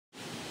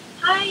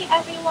Hi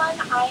everyone,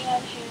 I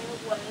am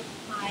here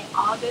with my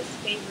August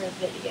favorite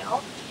video.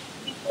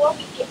 Before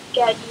we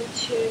get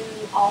into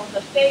all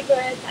the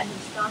favorites and the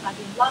stuff I've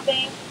been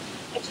loving,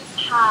 I just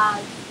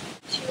have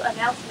two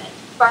announcements.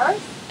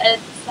 First,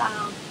 it's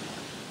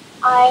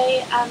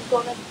I am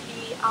going to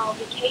be on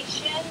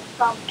vacation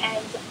from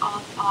end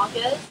of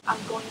August. I'm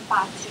going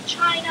back to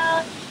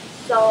China,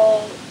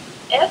 so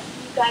if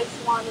you guys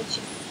wanted to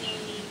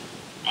see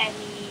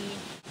any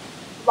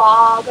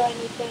vlog or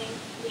anything,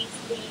 please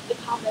leave the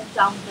comment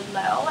down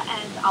below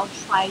and I'll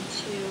try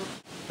to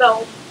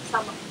film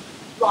some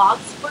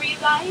vlogs for you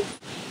guys.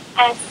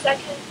 And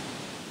second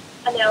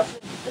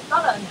announcement, it's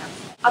not an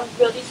announcement. I'm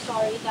really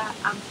sorry that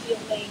I'm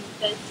filming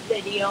this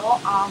video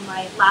on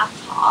my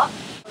laptop.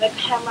 The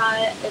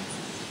camera is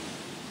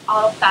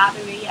out of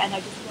battery and I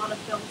just want to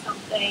film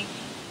something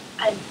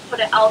and put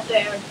it out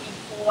there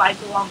before I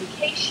go on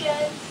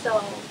vacation.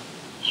 So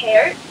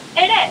here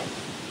it is.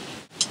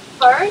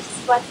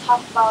 First, let's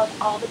talk about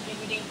all the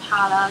beauty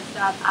products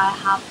that I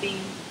have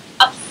been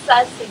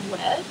obsessing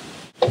with.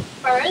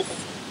 First,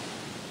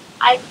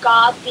 I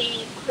got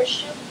the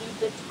Christian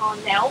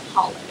Louboutin nail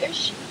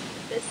polish.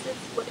 This is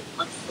what it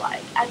looks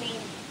like. I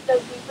mean, the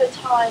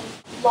Louboutin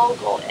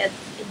logo is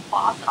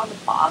embossed on the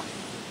box.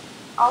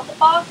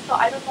 So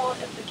I don't know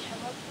if the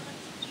camera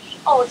can.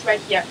 Oh, it's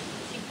right here.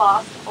 It's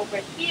embossed over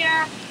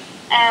here,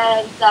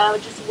 and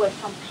just with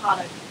some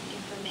product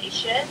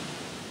information.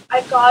 I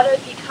got it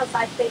because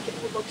I think it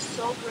would look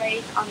so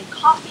great on a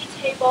coffee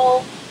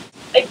table.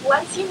 It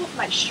blends in with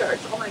my shirt.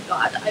 Oh my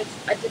god, I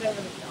didn't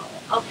really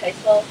know. Okay,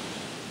 so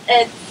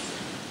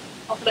it's,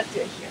 let's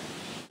do it here.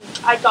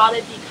 I got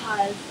it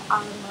because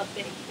I'm a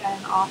big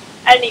fan of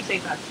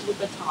anything that's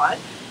Louboutin.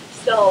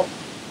 So,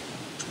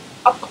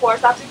 of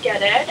course, I have to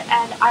get it.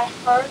 And I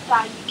heard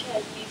that you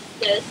can use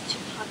this to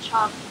touch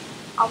up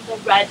on the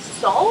red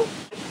sole.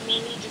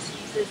 Mimi just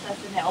use this as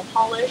a nail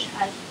polish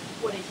as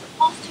what it's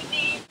supposed to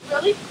be.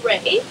 Really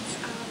great.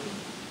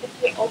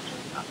 If we open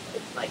it up,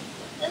 it's like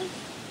this.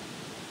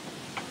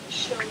 Let me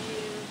show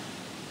you.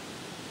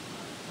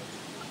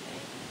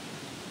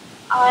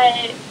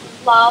 I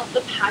love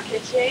the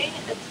packaging.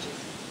 It's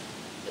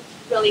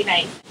really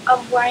nice.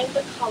 I'm wearing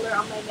the color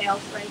on my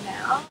nails right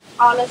now.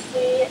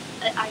 Honestly,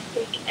 I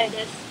think it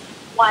is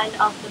one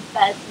of the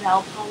best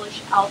nail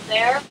polish out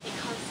there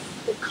because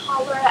the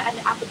color and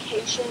the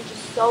application is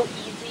just so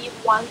easy.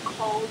 One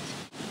coat.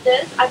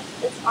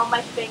 It's on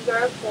my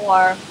finger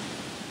for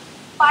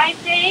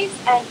 5 days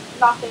and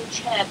nothing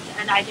chipped,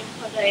 and I didn't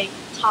put a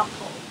top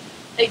coat.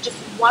 It's just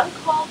one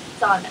coat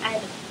done, and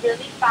it's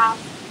really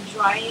fast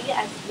drying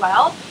as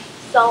well.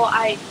 So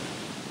I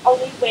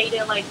only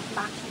waited like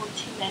maximum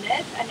 2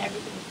 minutes and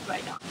everything is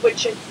dried out,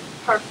 which is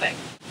perfect.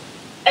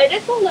 It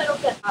is a little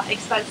bit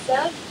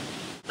expensive,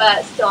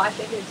 but still I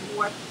think it's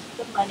worth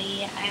the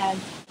money, and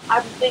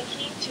I'm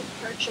thinking to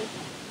purchase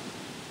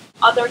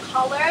other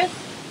colors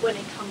when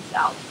it comes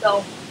out.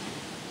 So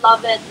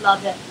love it,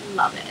 love it,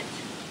 love it.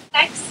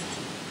 Next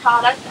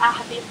product I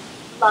have been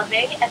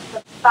loving is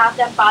the Bath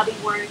 & Body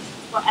Works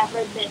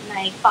Forever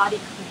Midnight Body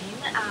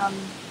Cream.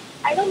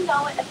 I don't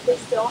know if they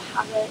still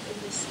have it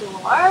in the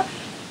store,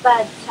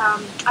 but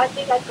I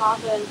think I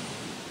got this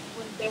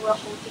when they were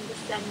holding the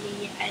Send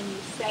Me Any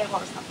sale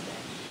or something.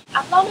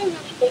 I'm not a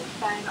really big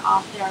fan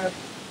of their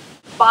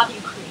body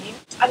cream.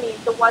 I mean,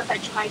 the ones I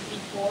tried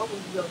before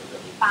was really,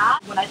 really bad.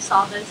 When I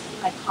saw this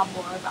in my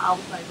cupboard, I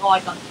was like, oh, I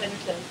gotta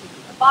finish this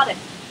because I bought it.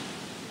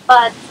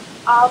 But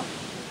I'm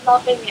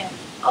loving it.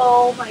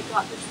 Oh my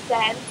god, the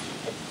scent.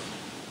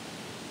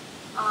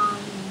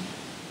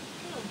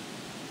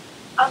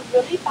 I'm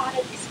really bad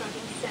at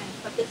describing scent,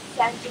 but the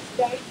scent is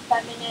very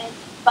feminine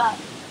but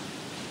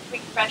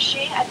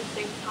refreshing at the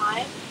same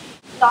time.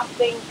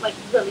 Nothing like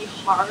really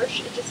harsh.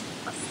 It's just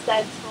a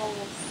gentle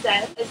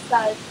scent. It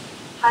says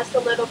has a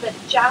little bit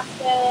of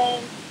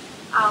jasmine,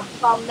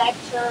 plum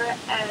nectar,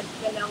 and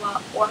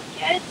vanilla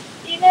orchid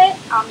in it.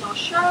 I'm not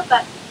sure,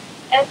 but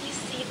if you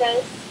see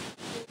this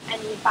in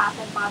any Bath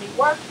 & Body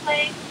Works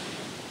place,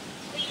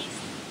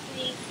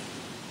 please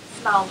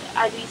smell it.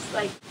 At least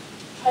like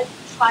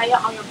try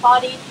it on your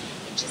body.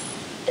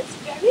 It's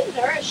very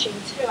nourishing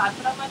too. I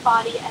put it on my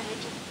body and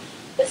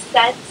the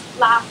scent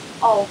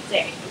lasts all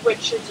day,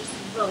 which is just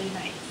really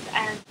nice.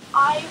 And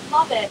I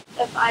love it.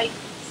 If I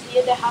see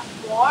it, they have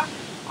more,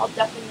 I'll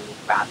definitely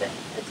grab it.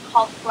 It's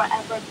called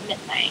Forever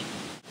Midnight.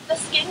 The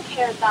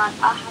skincare that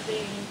I have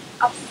been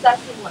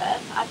obsessing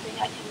with, I think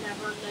I can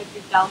never live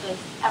without this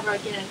ever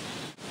again.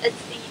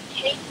 It's the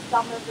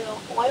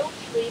Somerville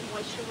Oil-Free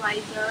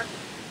Moisturizer.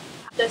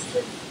 This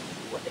is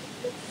what it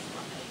looks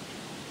like.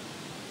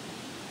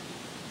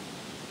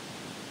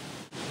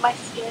 My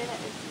skin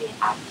has been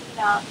acting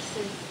up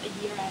since a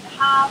year and a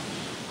half.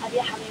 I've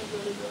been having a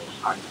really, really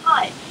hard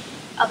time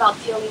about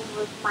dealing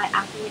with my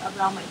acne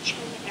around my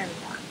chin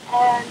area.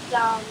 And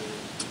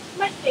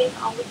my face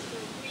always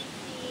feels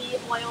greasy,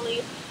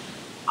 oily.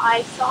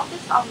 I saw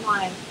this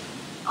online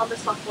on the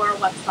Sephora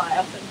website. I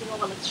was thinking,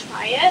 well, let's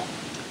try it.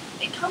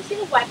 It comes in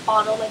a white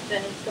bottle like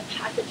this. The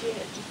packaging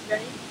is just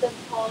very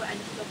simple and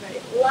it's still very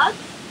luxe.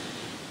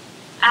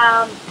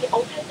 It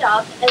opened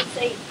up. It's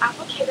a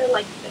applicator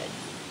like this.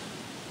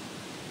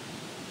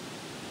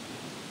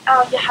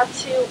 You have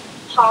to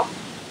pump,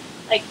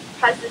 like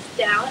press this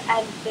down,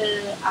 and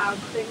the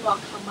cream will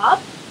come up,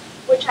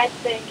 which I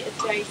think is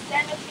very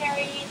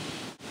sanitary.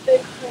 The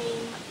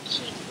cream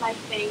keeps my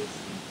face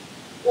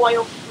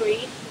oil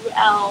free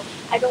throughout,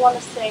 I don't want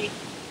to say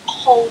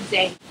whole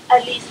day,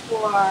 at least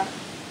for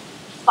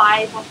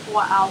 5 or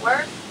 4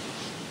 hours.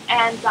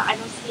 And I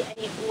don't see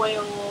any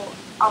oil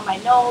on my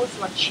nose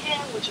or chin,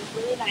 which is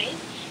really nice.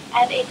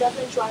 And it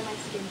doesn't dry my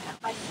skin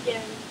out. My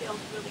skin feels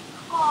really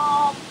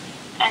calm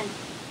and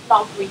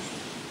not greasy,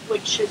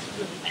 which is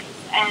really nice.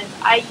 And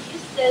I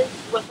use this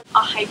with a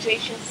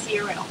hydration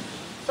serum.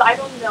 So I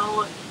don't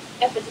know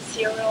if it's a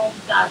serum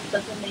that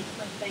doesn't make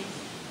my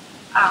face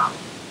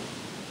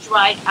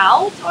dry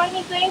out or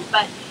anything,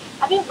 but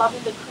I've been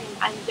loving the cream,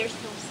 and there's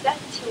no scent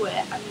to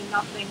it. I mean,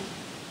 nothing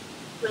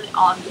really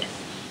obvious,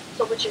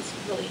 so which is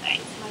really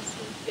nice. My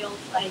skin feels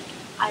like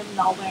I'm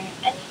not wearing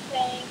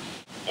anything.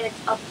 It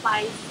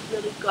applies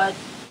really good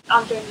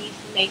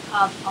underneath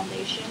makeup,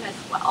 foundation as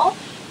well.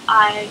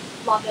 I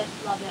love it,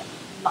 love it,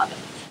 love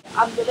it.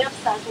 I'm really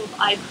obsessed with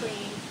eye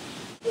cream.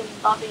 Been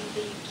loving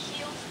the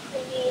Kiehl's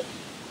creamy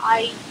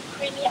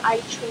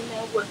eye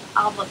treatment with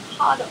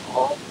avocado.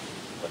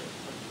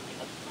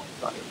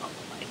 Sorry about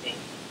the lighting.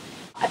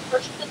 I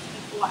purchased this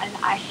before and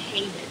I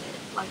hated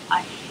it. Like,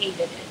 I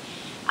hated it.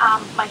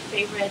 My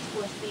favorite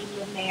was the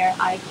Lumiere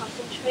Eye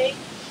Concentrate.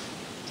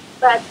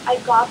 But I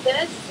got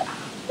this.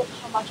 Look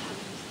how much I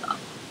used up.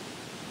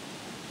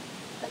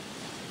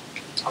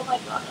 Oh my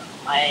god,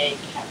 my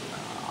camera.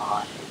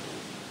 Oh,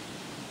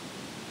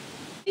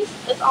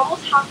 it's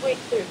almost halfway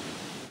through.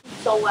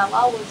 So while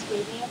I was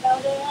reading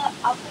about it,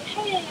 I was like,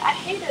 hey, I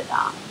hated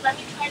that. Let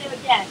me try it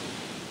again.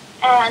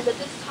 And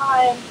this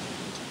time,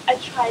 I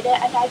tried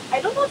it, and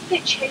I don't know if they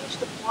changed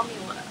the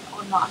formula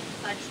or not,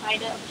 because I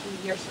tried it a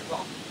few years ago.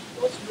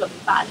 It was really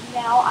bad.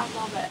 Now I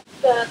love it.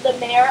 The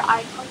Lumiere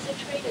Eye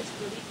Concentrate is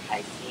really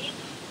pricey.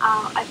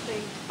 I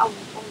think I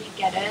will only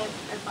get it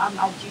if I'm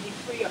out duty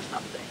free or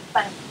something.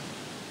 But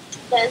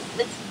this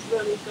is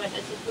really good.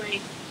 It's a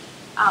great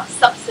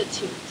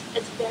substitute.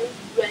 It's very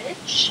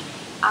rich.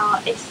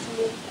 It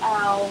smooths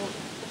out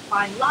the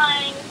fine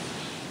lines,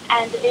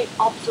 and it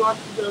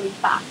absorbs really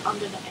fast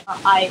under the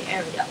eye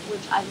area,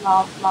 which I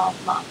love, love,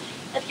 love.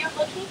 If you're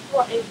looking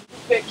for a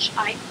rich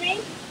eye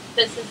cream,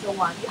 this is the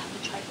one. You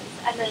have to try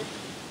this. And then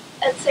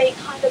it's a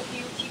kind of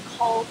beauty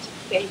cult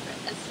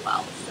favorite as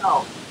well,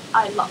 so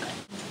I love it.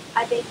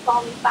 I've been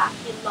falling back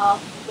in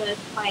love with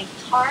my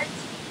Tarte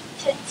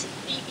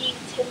BB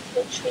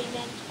Tinted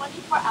Treatment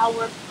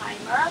 24-hour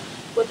primer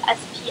with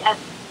SPF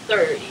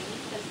 30.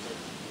 This is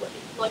what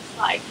it looks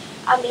like.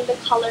 I'm in the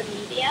color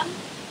medium.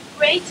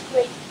 Great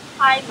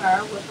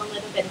primer with a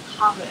little bit of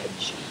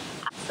coverage.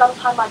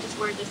 Sometimes I just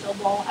wear this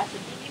alone as a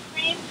BB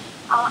cream.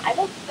 I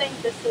don't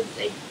think this is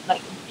a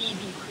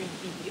BB cream.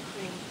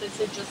 This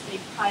is just a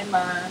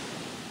primer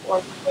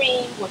or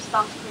cream with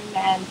sunscreen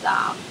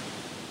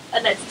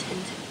and it's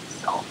tinted.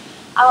 So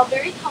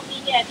very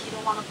convenient if you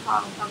don't want to put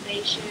on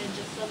foundation,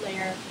 just a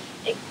layer.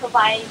 It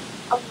provides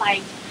a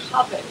light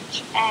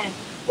coverage and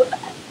with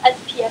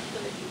SPF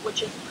 30,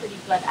 which is pretty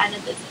good. And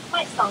this is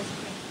my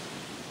sunscreen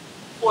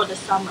for the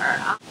summer.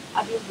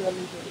 I've been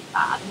really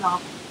bad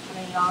not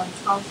putting on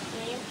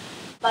sunscreen,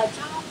 but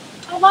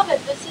I love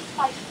it. This is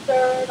my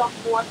 3rd or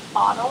 4th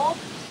bottle,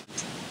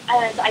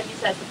 and I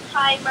use it as a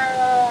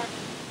primer,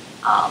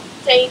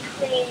 day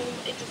cream.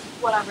 It just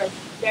whatever. It's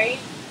very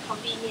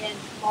convenient,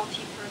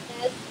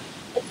 multi-purpose.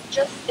 It's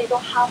just they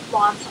don't have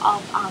lots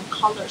of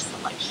color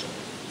selection.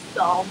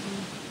 So,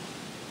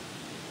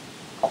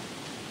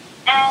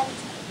 and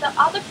the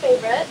other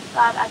favorite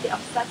that I've been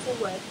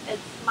obsessing with is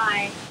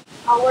my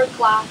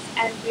Hourglass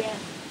Ambient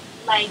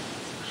Light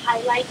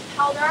Highlight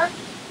Powder.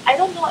 I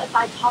don't know if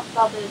I talked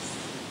about this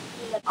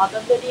in other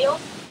videos.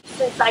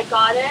 Since I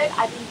got it,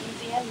 I've been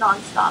using it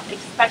non-stop,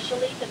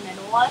 especially the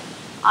middle one.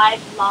 I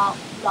love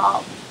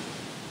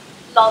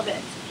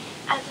it.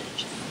 And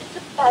it's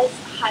the best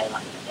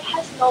highlighter. It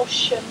has no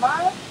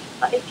shimmer,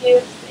 but it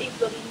gives a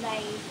really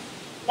nice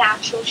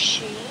natural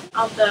sheen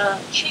on the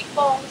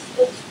cheekbones.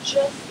 It's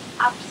just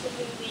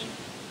absolutely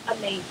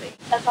amazing.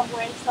 If I'm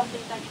wearing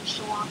something that can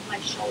show off my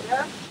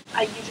shoulder,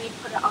 I usually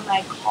put it on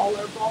my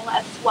collarbone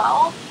as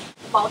well.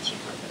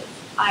 Multi-purpose.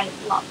 I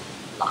love.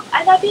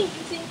 And I've been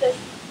using this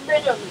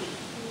literally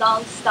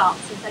non-stop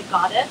since I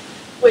got it,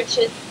 which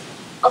is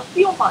a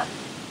few months,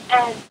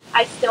 and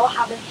I still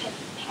haven't hit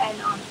pan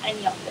on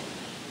any of it.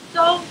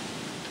 So,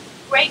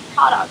 great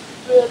product.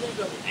 Really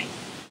nice.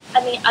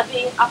 I mean, I've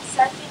been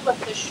obsessing with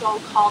the show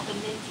called The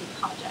Minzy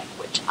Project,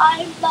 which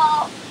I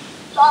love,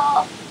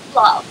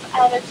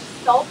 and it's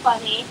so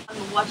funny.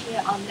 I'm watching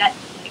it on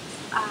Netflix.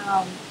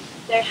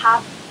 They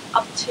have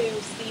up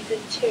to season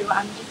 2.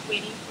 I'm just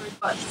waiting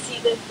for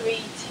season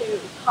 3 to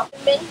come.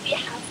 Minzy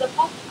has a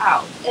book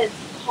out. It's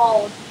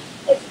called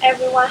 "Is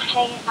Everyone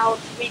Hanging Out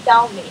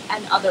Without Me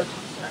and Other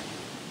Concerns?"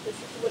 This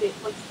is what it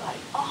looks like.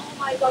 Oh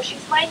my gosh,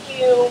 she's my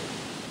new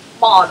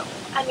model.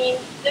 I mean,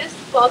 this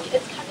book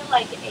is kind of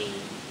like a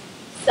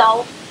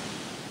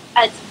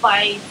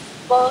self-advice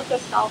book or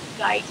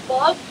self-guide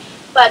book,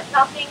 but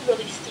nothing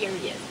really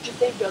serious,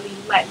 just a really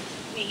light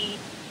read.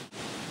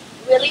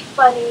 Really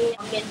funny.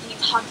 Mindy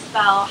talks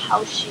about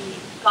how she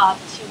got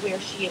to where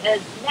she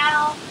is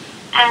now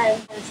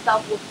and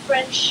stuff with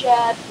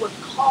friendship, with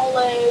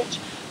college,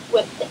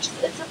 with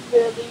it's a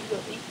really,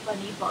 really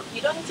funny book.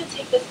 You don't need to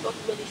take this book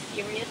really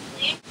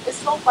seriously. It's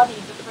so funny.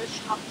 The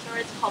first chapter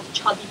is called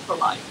Chubby for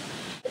Life.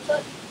 It's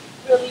a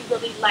really,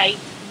 really light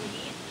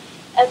read.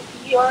 If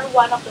you're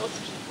one of those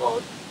people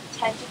who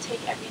tend to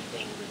take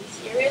everything really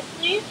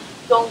seriously,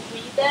 don't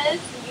read this.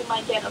 You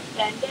might get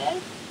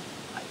offended.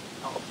 I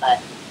don't know,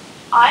 but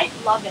I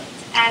love it.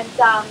 And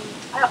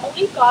I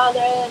only got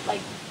it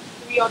like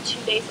 3 or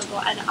 2 days ago,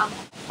 and I'm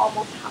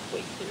almost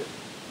halfway through.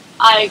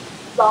 I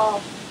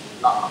love,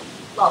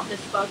 love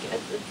this book.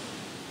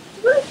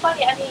 It's really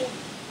funny. I mean,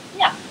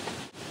 yeah.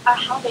 I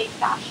have a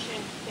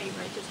fashion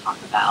favorite to talk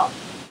about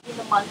in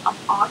the month of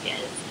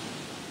August,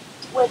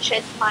 which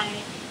is my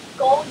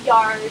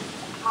Goyard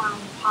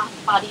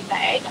crossbody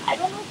bag. I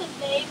don't know the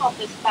name of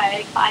this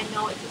bag, but I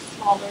know it's a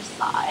smaller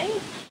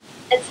size.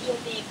 It's in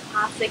the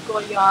classic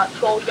Goyard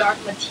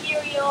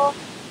material,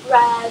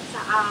 red,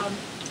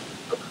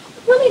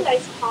 really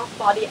nice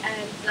crossbody,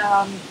 and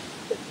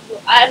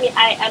I mean,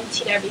 I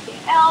emptied everything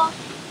out.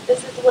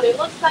 This is what it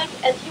looks like.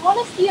 If you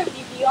want to see a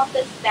review of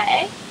this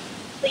bag,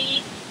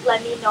 please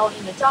let me know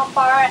in the down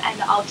bar,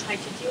 and I'll try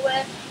to do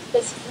it.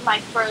 This is my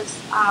first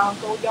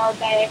Goyard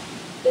bag.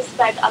 This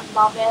bag, I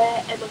love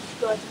it. It looks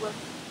good with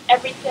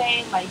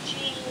everything, my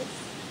jeans,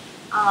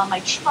 my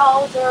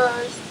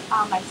trousers,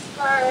 my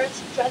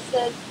skirts,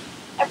 dresses,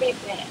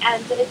 everything.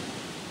 And the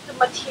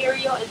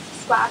material is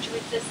scratch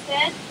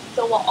resistant,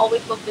 so it will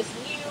always look this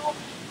new.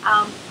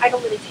 I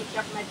don't really take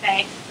care of my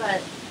bags,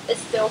 but it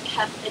still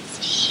kept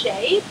its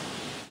shape.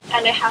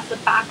 And it has a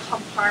back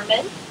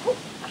compartment. Oh,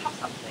 I have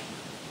something.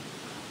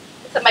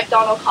 It's a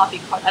McDonald's coffee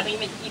cart. I don't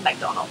even eat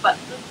McDonald's, but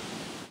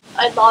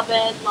I love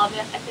it, love it.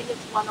 I think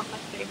it's one of my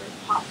favorite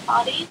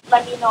crossbodies.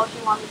 Let me know if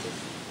you want me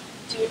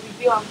to do a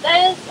review on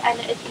this, and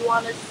if you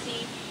want to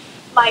see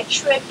my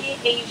trip in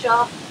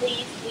Asia,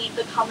 please leave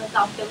the comment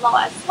down below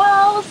as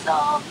well.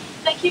 So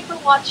thank you for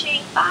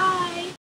watching. Bye!